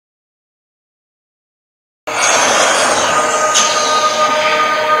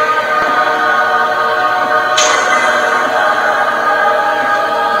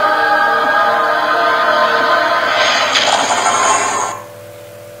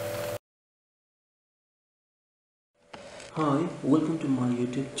Hi, welcome to my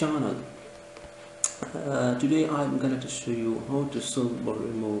YouTube channel. Today I'm going to show you how to solve or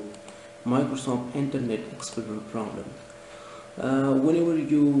remove Microsoft Internet Explorer problem. Whenever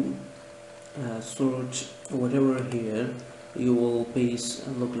you search whatever here, you will page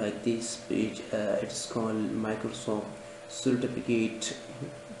look like this page. It's called Microsoft Certificate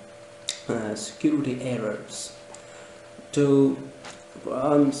Security Errors. So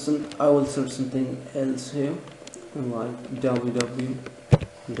I will search something else here like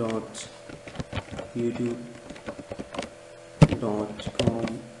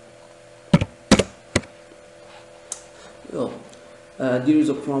www.youtube.com. Well, there is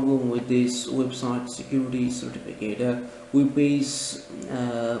a problem with this website security certificate. We face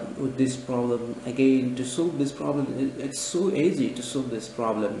with this problem again. To solve this problem, it's so easy to solve these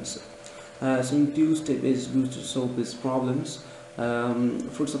problems. Some two steps is used to solve these problems.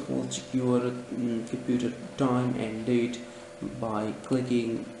 First of all, check your computer time and date by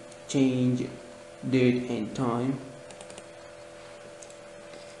clicking change date and time.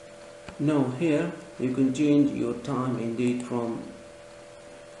 Now here you can change your time and date from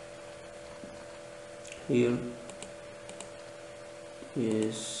here.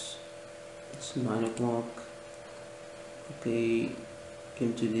 Yes, it's 9 o'clock. Okay,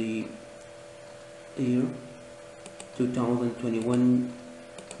 come to the year 2021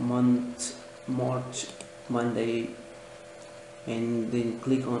 month, March, Monday, and then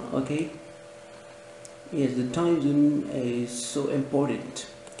click on OK. Yes, the time zone is so important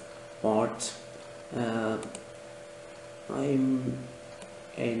part. I'm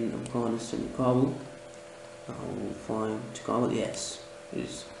in Afghanistan, Kabul. I will find Kabul. Yes, it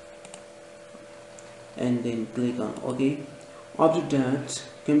is. And then click on OK. After that,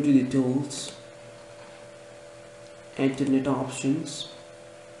 come to the tools, internet options,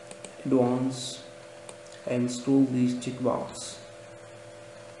 advanced, and scroll these checkbox.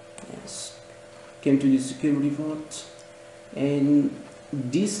 Yes, come to the security part and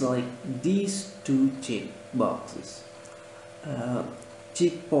deselect these two check boxes.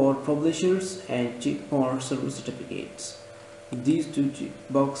 Check for publishers and check for server certificates. These two check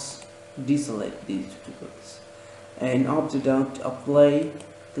box, deselect these two boxes, and after that apply,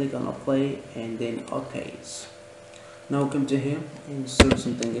 click on apply and then OK. Now come to here and search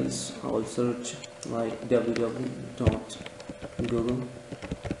something else. I will search like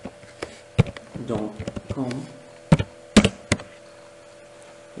www.google.com.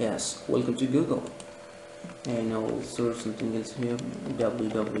 Yes, welcome to Google. And I will search something else here,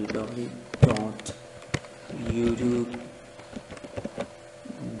 www.youtube.com.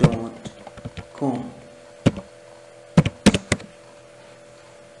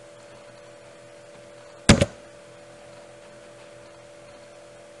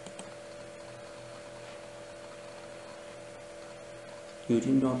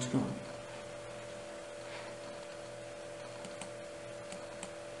 youtube.com.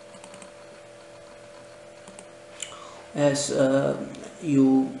 As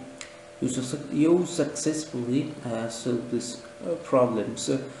you successfully solved this problem.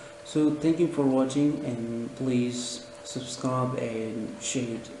 So thank you for watching, and please subscribe and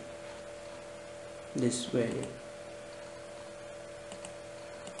share this video.